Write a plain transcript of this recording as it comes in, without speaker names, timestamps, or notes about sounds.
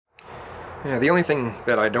Yeah, the only thing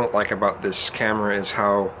that I don't like about this camera is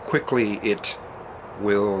how quickly it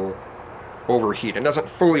will overheat. It doesn't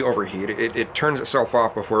fully overheat. It turns itself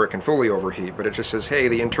off before it can fully overheat, but it just says, hey,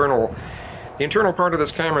 the internal part of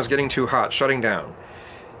this camera is getting too hot, shutting down.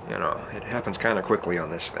 You know, it happens kind of quickly on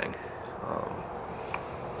this thing.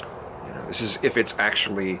 You know, this is if it's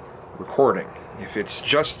actually recording. If it's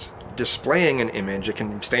just displaying an image, it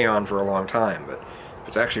can stay on for a long time, but if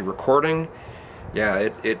it's actually recording, yeah,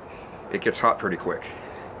 it gets hot pretty quick.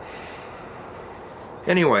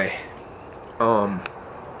 Anyway, I'm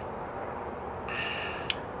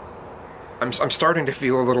starting to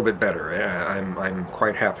feel a little bit better. I'm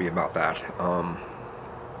quite happy about that.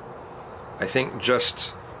 I think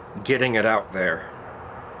just getting it out there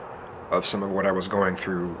of some of what I was going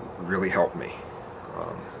through really helped me.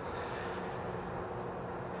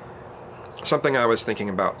 Something I was thinking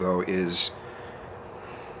about, though, is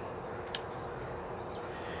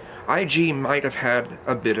IG might have had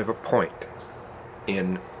a bit of a point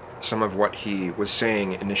in some of what he was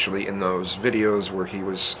saying initially in those videos, where he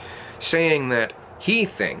was saying that he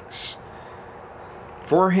thinks,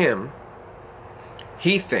 for him,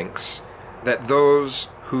 he thinks that those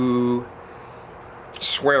who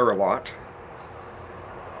swear a lot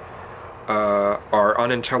are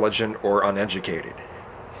unintelligent or uneducated.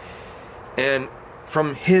 And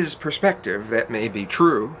from his perspective, that may be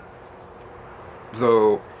true,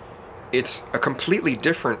 though it's a completely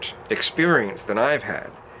different experience than I've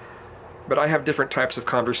had. But I have different types of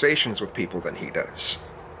conversations with people than he does.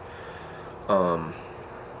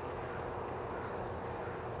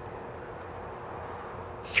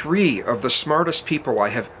 Three of the smartest people I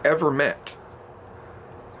have ever met,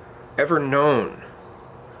 ever known,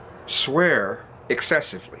 swear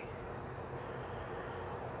excessively.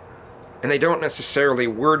 And they don't necessarily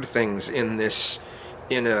word things in an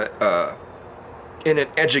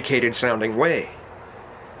educated sounding way.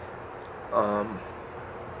 I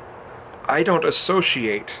don't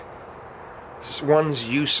associate one's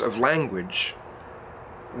use of language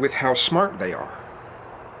with how smart they are.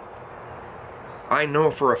 I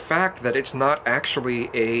know for a fact that it's not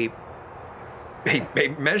actually a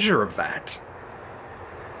measure of that.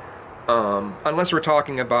 Unless we're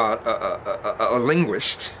talking about a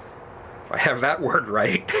linguist, if I have that word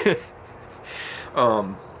right.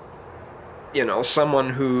 You know, someone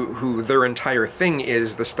who their entire thing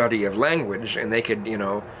is the study of language, and they could, you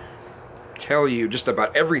know, tell you just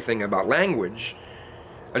about everything about language,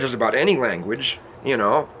 just about any language, you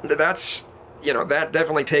know, that's, you know, that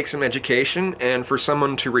definitely takes some education, and for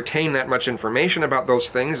someone to retain that much information about those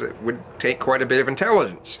things, it would take quite a bit of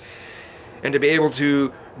intelligence. And to be able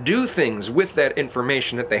to do things with that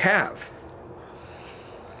information that they have.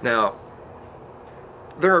 Now,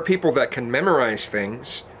 there are people that can memorize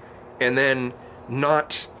things and then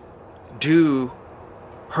not do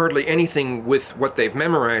hardly anything with what they've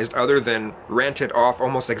memorized other than rant it off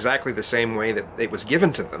almost exactly the same way that it was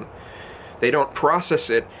given to them. They don't process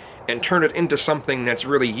it and turn it into something that's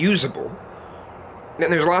really usable.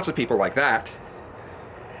 And there's lots of people like that.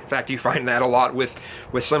 In fact, you find that a lot with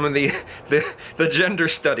some of the gender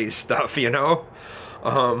studies stuff, you know?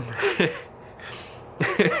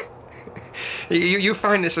 You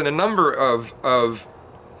find this in a number of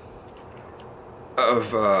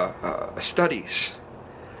studies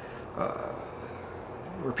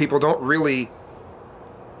where people don't really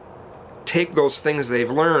take those things they've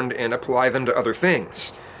learned and apply them to other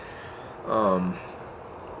things. Where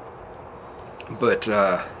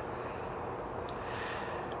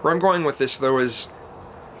I'm going with this, though, is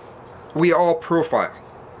we all profile.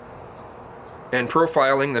 And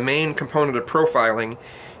profiling, the main component of profiling,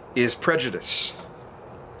 is prejudice.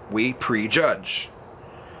 We prejudge.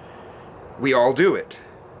 We all do it.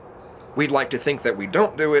 We'd like to think that we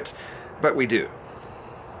don't do it, but we do.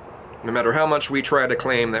 No matter how much we try to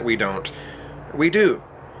claim that we don't, we do.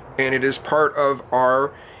 And it is part of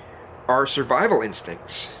our survival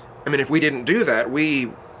instincts. I mean, if we didn't do that,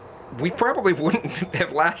 we probably wouldn't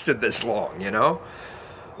have lasted this long, you know?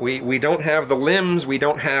 We don't have the limbs, we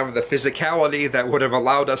don't have the physicality that would have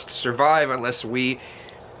allowed us to survive unless we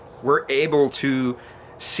were able to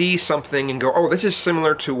see something and go, oh, this is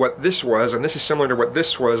similar to what this was, and this is similar to what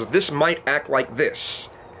this was. This might act like this.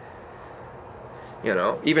 You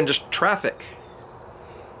know, even just traffic.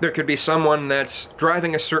 There could be someone that's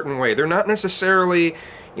driving a certain way. They're not necessarily,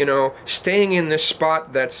 you know, staying in this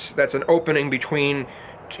spot that's an opening between,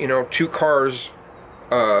 you know, two cars,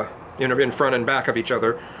 you know, in front and back of each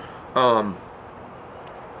other.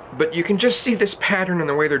 But you can just see this pattern in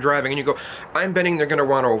the way they're driving, and you go, I'm betting they're going to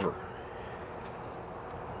run over.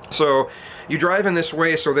 So you drive in this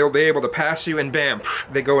way so they'll be able to pass you, and bam,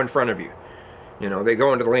 they go in front of you. You know, they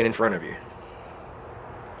go into the lane in front of you.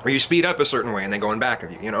 Or you speed up a certain way and they go in back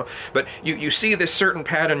of you, you know. But you see this certain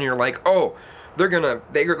pattern and you're like, oh, they're gonna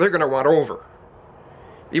want over.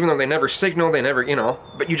 Even though they never signal, they never, you know,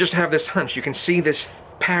 but you just have this hunch. You can see this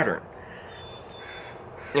pattern.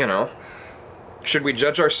 You know. Should we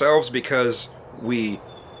judge ourselves because we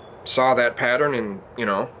saw that pattern and, you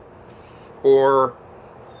know, or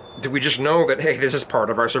do we just know that, hey, this is part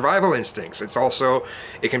of our survival instincts? It's also,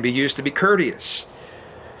 it can be used to be courteous.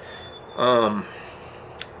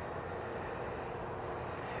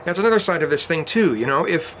 That's another side of this thing too, you know,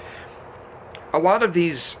 if a lot of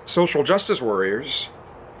these social justice warriors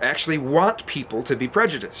actually want people to be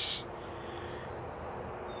prejudiced.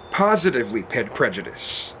 Positively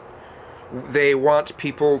prejudiced. They want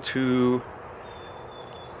people to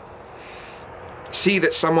see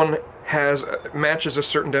that someone matches a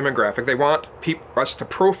certain demographic. They want us to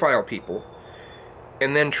profile people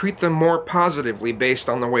and then treat them more positively based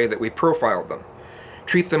on the way that we profiled them.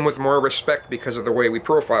 Treat them with more respect because of the way we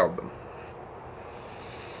profiled them.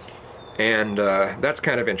 And that's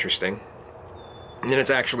kind of interesting. And it's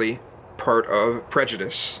actually part of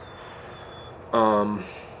prejudice. But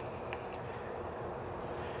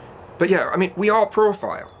yeah, I mean, we all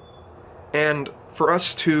profile. And for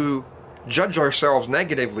us to judge ourselves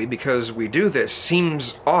negatively because we do this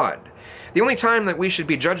seems odd. The only time that we should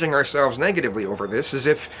be judging ourselves negatively over this is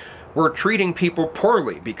if we're treating people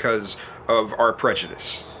poorly because of our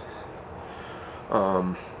prejudice.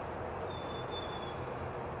 You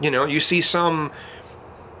know, you see some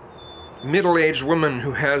middle-aged woman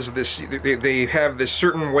who has this, they have this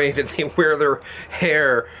certain way that they wear their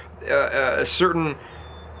hair, a certain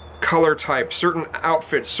color type, certain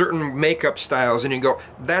outfits, certain makeup styles, and you go,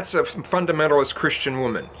 that's a fundamentalist Christian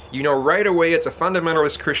woman. You know right away it's a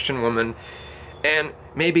fundamentalist Christian woman, and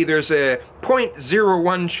maybe there's a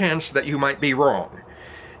 0.01 chance that you might be wrong,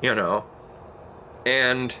 you know,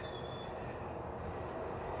 and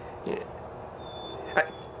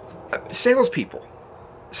salespeople,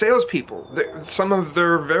 some of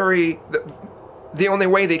their the only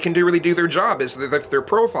way they can really do their job is if they're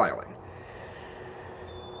profiling.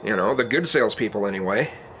 You know, the good salespeople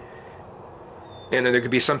anyway. And then there could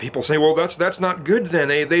be some people say, well, that's not good then.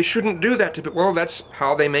 They shouldn't do that to people. Well, that's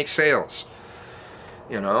how they make sales.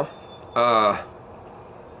 You know?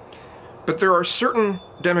 But there are certain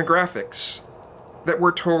demographics that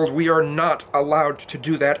we're told we are not allowed to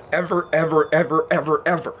do that ever, ever, ever, ever,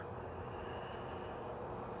 ever.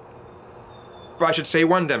 I should say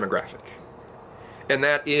one demographic. And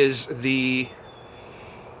that is the...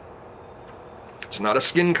 It's not a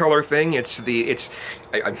skin color thing,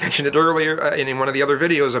 I mentioned it earlier in one of the other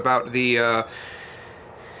videos about the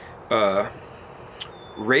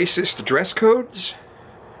racist dress codes.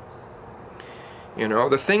 You know,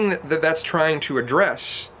 the thing that's trying to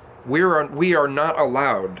address, we are not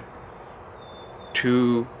allowed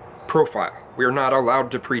to profile. We are not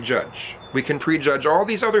allowed to prejudge. We can prejudge all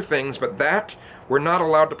these other things, but that, we're not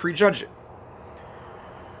allowed to prejudge it.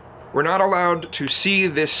 We're not allowed to see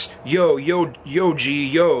this yo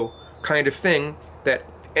kind of thing that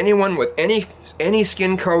anyone with any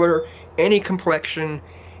skin color, any complexion,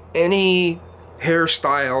 any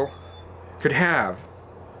hairstyle could have.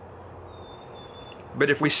 But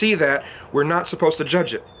if we see that, we're not supposed to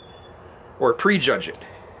judge it or prejudge it.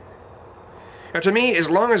 Now to me, as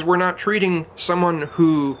long as we're not treating someone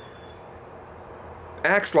who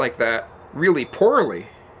acts like that really poorly,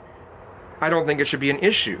 I don't think it should be an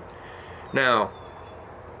issue. Now,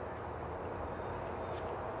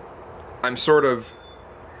 I'm sort of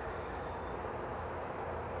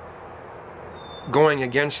going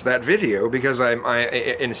against that video because I'm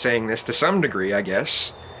in saying this to some degree, I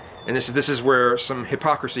guess. And this is where some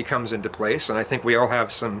hypocrisy comes into place, and I think we all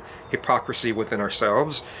have some hypocrisy within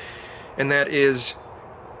ourselves. And that is,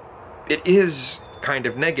 it is kind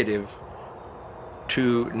of negative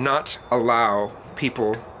to not allow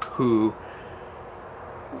people who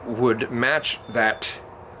would match that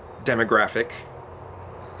demographic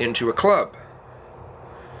into a club.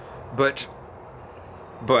 But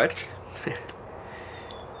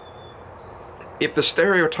if the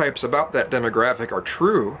stereotypes about that demographic are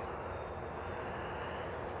true,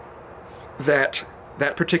 that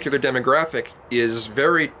particular demographic is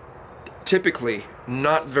very typically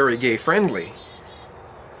not very gay friendly,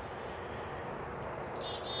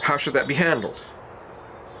 how should that be handled?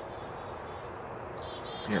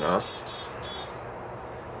 You know?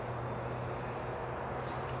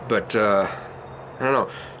 But, I don't know.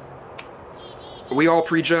 We all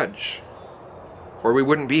prejudge, or we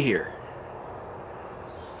wouldn't be here.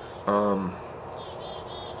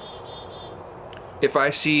 if I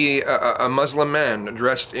see a Muslim man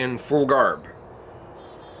dressed in full garb,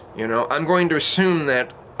 you know, I'm going to assume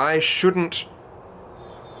that I shouldn't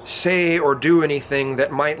say or do anything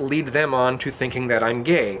that might lead them on to thinking that I'm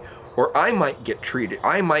gay. Or I might get treated.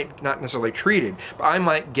 I might not necessarily treated, but I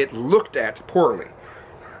might get looked at poorly.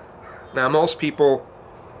 Now, most people,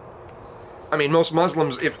 I mean, most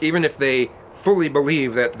Muslims, even if they fully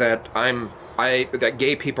believe that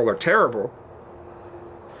gay people are terrible,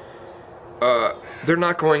 they're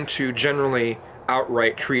not going to generally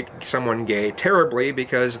outright treat someone gay terribly,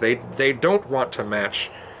 because they don't want to match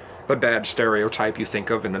the bad stereotype you think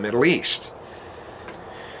of in the Middle East.